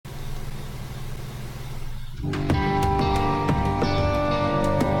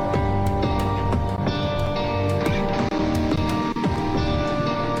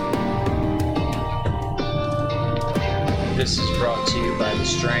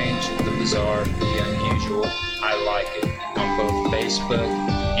strange, the bizarre, the unusual. I like it on both Facebook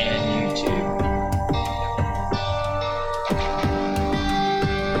and YouTube.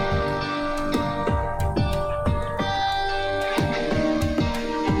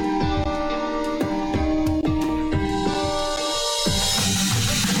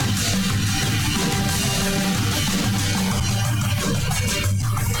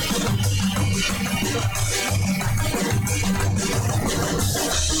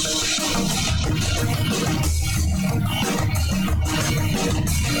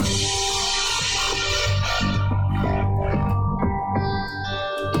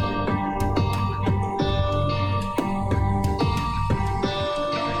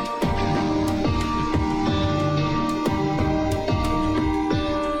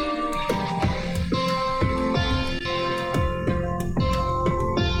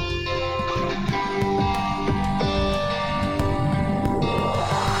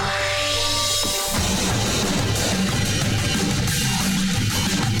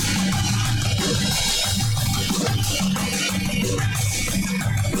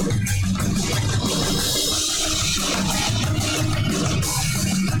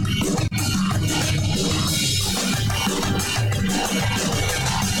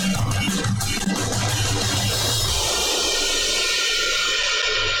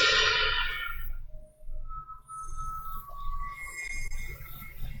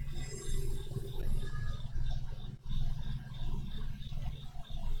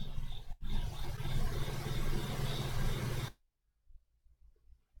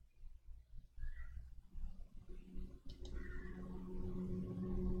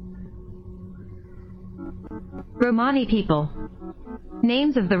 Romani people.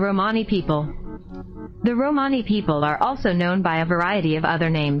 Names of the Romani people. The Romani people are also known by a variety of other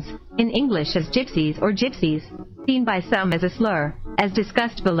names, in English as gypsies or gypsies, seen by some as a slur, as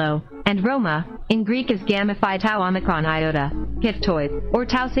discussed below, and Roma, in Greek as gamma phi tau omicron iota, Hiphtoid, or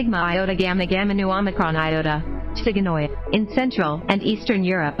tau sigma iota gamma gamma nu omicron iota, Tsiganoid, in Central and Eastern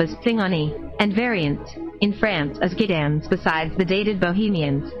Europe as Tsingani, and variants, in France as Gitans besides the dated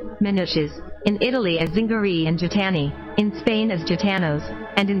Bohemians, Manouches, in Italy as Zingari and Gitani, in Spain as Gitanos,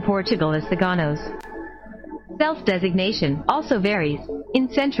 and in Portugal as Ciganos. Self-designation also varies. In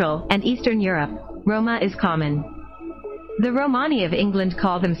Central and Eastern Europe, Roma is common. The Romani of England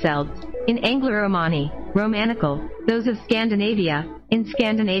call themselves, in Anglo-Romani, Romanical, those of Scandinavia, in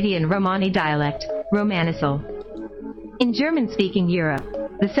Scandinavian Romani dialect, Romanicel. In German-speaking Europe,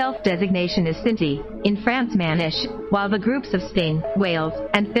 the self-designation is Sinti, in France Manish, while the groups of Spain, Wales,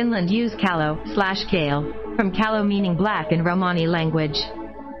 and Finland use Kalo/Kale, from Kalo meaning black in Romani language.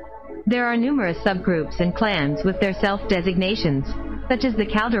 There are numerous subgroups and clans with their self-designations, such as the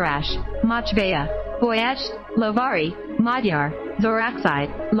Kalderash, Machvaya, Boyash, Lovari, Magyar,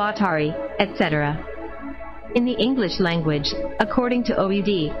 Zoraxide, Latari, etc. In the English language, according to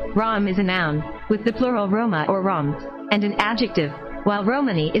OED, Rom is a noun, with the plural Roma or Roms, and an adjective, while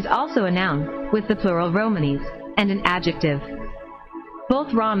Romani is also a noun, with the plural Romanis, and an adjective.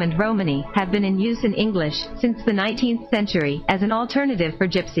 Both Rom and Romani have been in use in English since the 19th century as an alternative for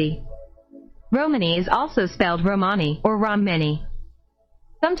gypsy. Romani is also spelled Romani or Romani.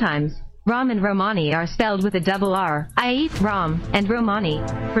 Sometimes, Rom and Romani are spelled with a double R, i.e. Rom and Romani,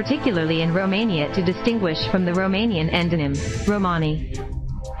 particularly in Romania to distinguish from the Romanian endonym, Romani.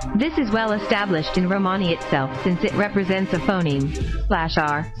 This is well established in Romani itself since it represents a phoneme,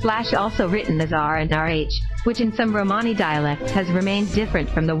 /r/ also written as R and RH, which in some Romani dialects has remained different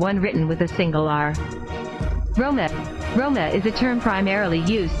from the one written with a single R. Roma is a term primarily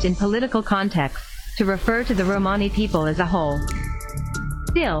used in political contexts to refer to the Romani people as a whole.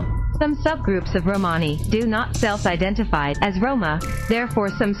 Still, some subgroups of Romani do not self-identify as Roma, therefore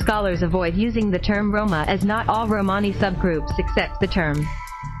some scholars avoid using the term Roma as not all Romani subgroups accept the term.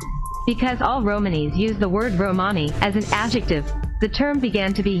 Because all Romanis use the word Romani as an adjective, the term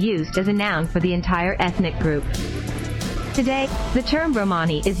began to be used as a noun for the entire ethnic group. Today, the term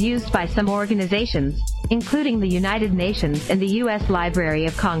Romani is used by some organizations, including the United Nations and the U.S. Library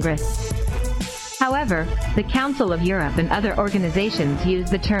of Congress. However, the Council of Europe and other organizations use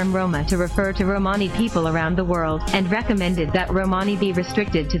the term Roma to refer to Romani people around the world and recommended that Romani be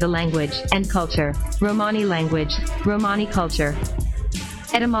restricted to the language and culture, Romani language, Romani culture.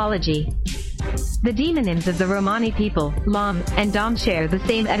 Etymology. The demonyms of the Romani people, Lam and Dam, share the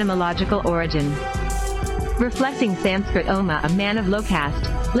same etymological origin. Reflecting Sanskrit Oma, a man of low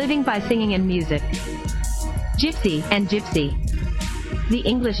caste, living by singing and music. Gypsy and gypsy. The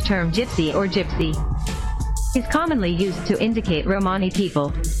English term gypsy or gypsy is commonly used to indicate Romani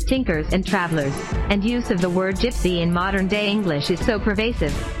people, tinkers and travelers, and use of the word gypsy in modern-day English is so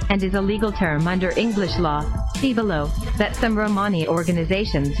pervasive, and is a legal term under English law, see below, that some Romani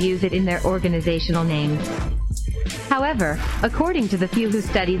organizations use it in their organizational names. However, according to the few who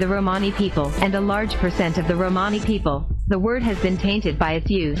study the Romani people and a large percent of the Romani people, the word has been tainted by its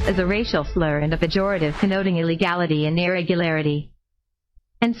use as a racial slur and a pejorative connoting illegality and irregularity.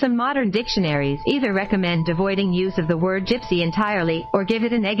 And some modern dictionaries either recommend avoiding use of the word gypsy entirely or give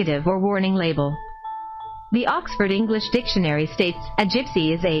it a negative or warning label. The Oxford English Dictionary states, a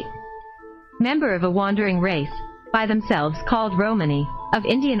gypsy is a member of a wandering race, by themselves called Romani, of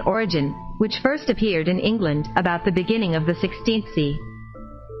Indian origin, which first appeared in England about the beginning of the 16th century.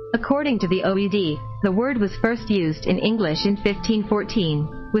 According to the OED, the word was first used in English in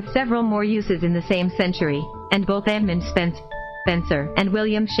 1514, with several more uses in the same century, and both Edmund Spenser and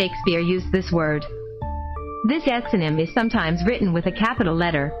William Shakespeare used this word. This ethnonym is sometimes written with a capital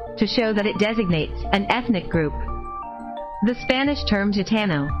letter, to show that it designates an ethnic group. The Spanish term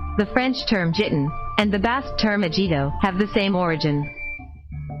gitano, the French term gitan, and the Basque term ejido have the same origin.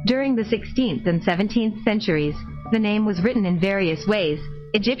 During the 16th and 17th centuries, the name was written in various ways: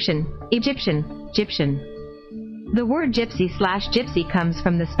 Egyptian, Egyptian. The word gypsy/gypsy comes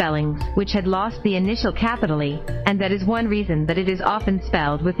from the spellings, which had lost the initial capital E, and that is one reason that it is often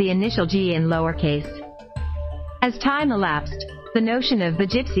spelled with the initial G in lowercase. As time elapsed, the notion of the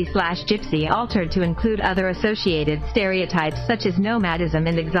gypsy/gypsy altered to include other associated stereotypes such as nomadism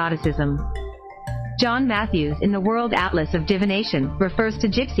and exoticism. John Matthews in the World Atlas of Divination refers to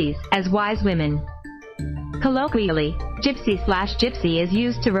gypsies as wise women. Colloquially, gypsy/gypsy is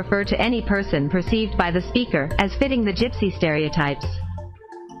used to refer to any person perceived by the speaker as fitting the gypsy stereotypes.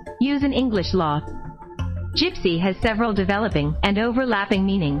 Use in English law. Gypsy has several developing and overlapping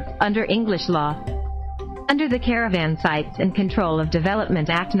meanings under English law. Under the Caravan Sites and Control of Development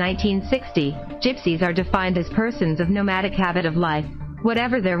Act 1960, gypsies are defined as persons of nomadic habit of life,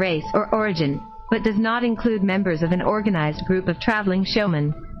 whatever their race or origin, but does not include members of an organized group of traveling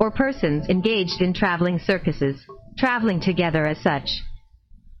showmen, or persons engaged in traveling circuses, traveling together as such.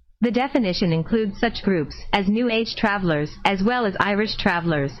 The definition includes such groups as New Age travelers, as well as Irish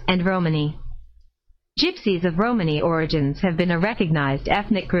travelers, and Romani. Gypsies of Romani origins have been a recognized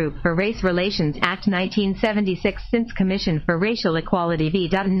ethnic group for Race Relations Act 1976 since Commission for Racial Equality v.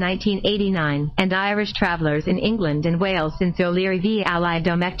 Dutton 1989, and Irish travelers in England and Wales since O'Leary v. Allied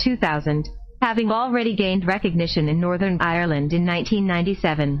Domec 2000. Having already gained recognition in Northern Ireland in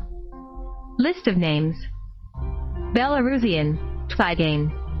 1997. List of names: Belarusian,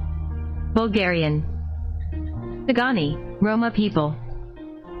 Tsigane. Bulgarian. Tigani, Roma people.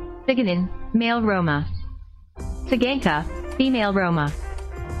 Tsiganin, male Roma. Tsiganka, female Roma.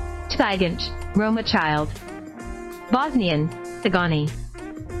 Tsiganch, Roma child. Bosnian, Tsigani.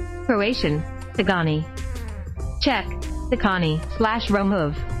 Croatian, Tsigani. Czech,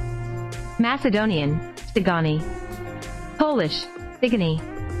 Tsigani/Romov. Macedonian, Tsigani. Polish, Tsigani.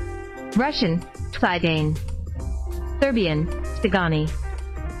 Russian, Tsigane. Serbian, Tsigani.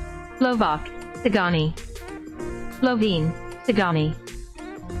 Slovak, Tsigani. Slovene, Tsigani.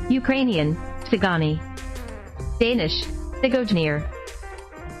 Ukrainian, Tsigani. Danish, Tsigognir.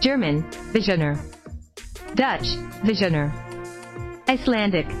 German, Visioner. Dutch, Visioner.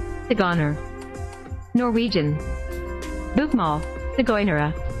 Icelandic, Tsigoner. Norwegian, Bukmal,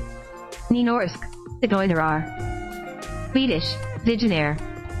 Tsigoinera. Norsk, Tsigoinerar. Swedish, Visionaire.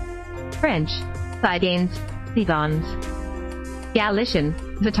 French, Tsiganes, Tzigans. Galician,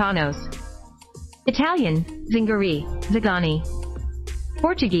 Zitanos. Italian, Zingari, Zigani.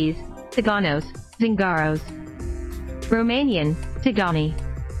 Portuguese, Tsiganos, Zingaros. Romanian, Tigani.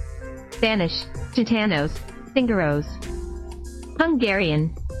 Spanish, Gitanos, Zingaros.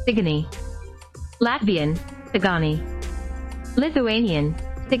 Hungarian, Tsigani. Latvian, Tsigani. Lithuanian,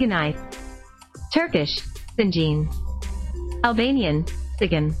 Tsiganite. Turkish, Sinjin. Albanian,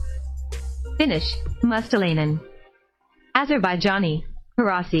 Tsigan. Finnish, Mustalainen. Azerbaijani,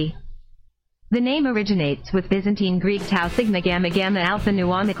 Harasi. The name originates with Byzantine Greek tau sigma gamma gamma alpha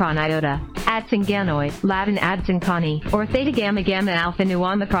nu omicron iota, Adsinganoid, Latin Adsincani, or theta gamma gamma alpha nu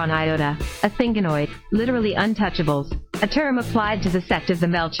omicron iota, a thinganoid, literally untouchables, a term applied to the sect of the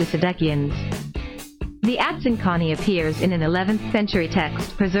Melchisedekians. The Adsincani appears in an 11th century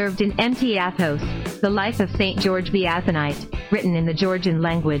text preserved in Mt Athos, the life of St. George the Athonite, written in the Georgian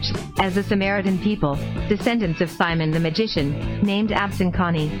language, as the Samaritan people, descendants of Simon the magician, named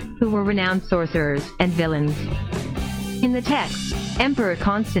Absincani, who were renowned sorcerers and villains. In the text, Emperor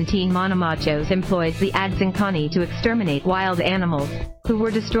Constantine Monomachos employs the Adsincani to exterminate wild animals, who were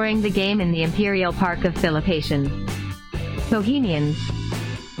destroying the game in the Imperial Park of Philippation. Bohemians.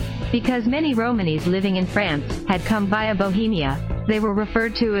 Because many Romanis living in France had come via Bohemia, they were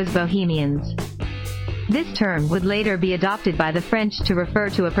referred to as Bohemians. This term would later be adopted by the French to refer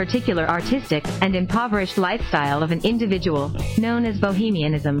to a particular artistic and impoverished lifestyle of an individual, known as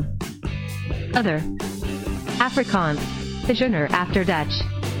Bohemianism. Other Afrikaans, Fijoner after Dutch.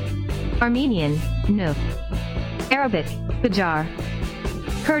 Armenian, Nuf. Arabic, Bajar.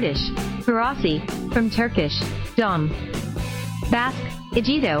 Kurdish, Farasi, from Turkish, Dom. Basque,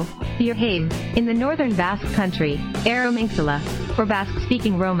 Ejido, Birhaim, in the northern Basque country, Aromingsala, or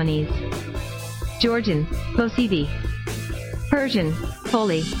Basque-speaking Romanis. Georgian, Bosivi. Persian,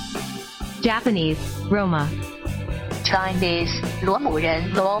 Poli. Japanese, Roma. Chinese, 罗姆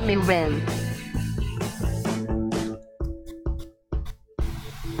人 Lomi Ren.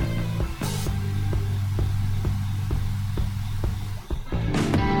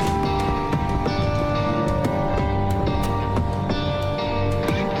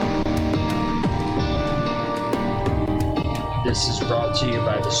 This is brought to you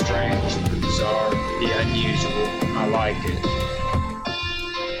by the strange, the bizarre, the unusual. I like it.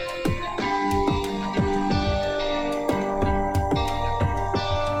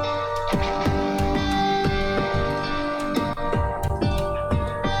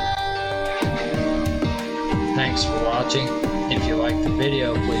 Thanks for watching. If you like the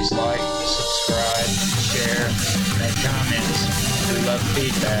video, please like, subscribe, share, make comments. We love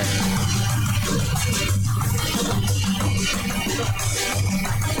feedback.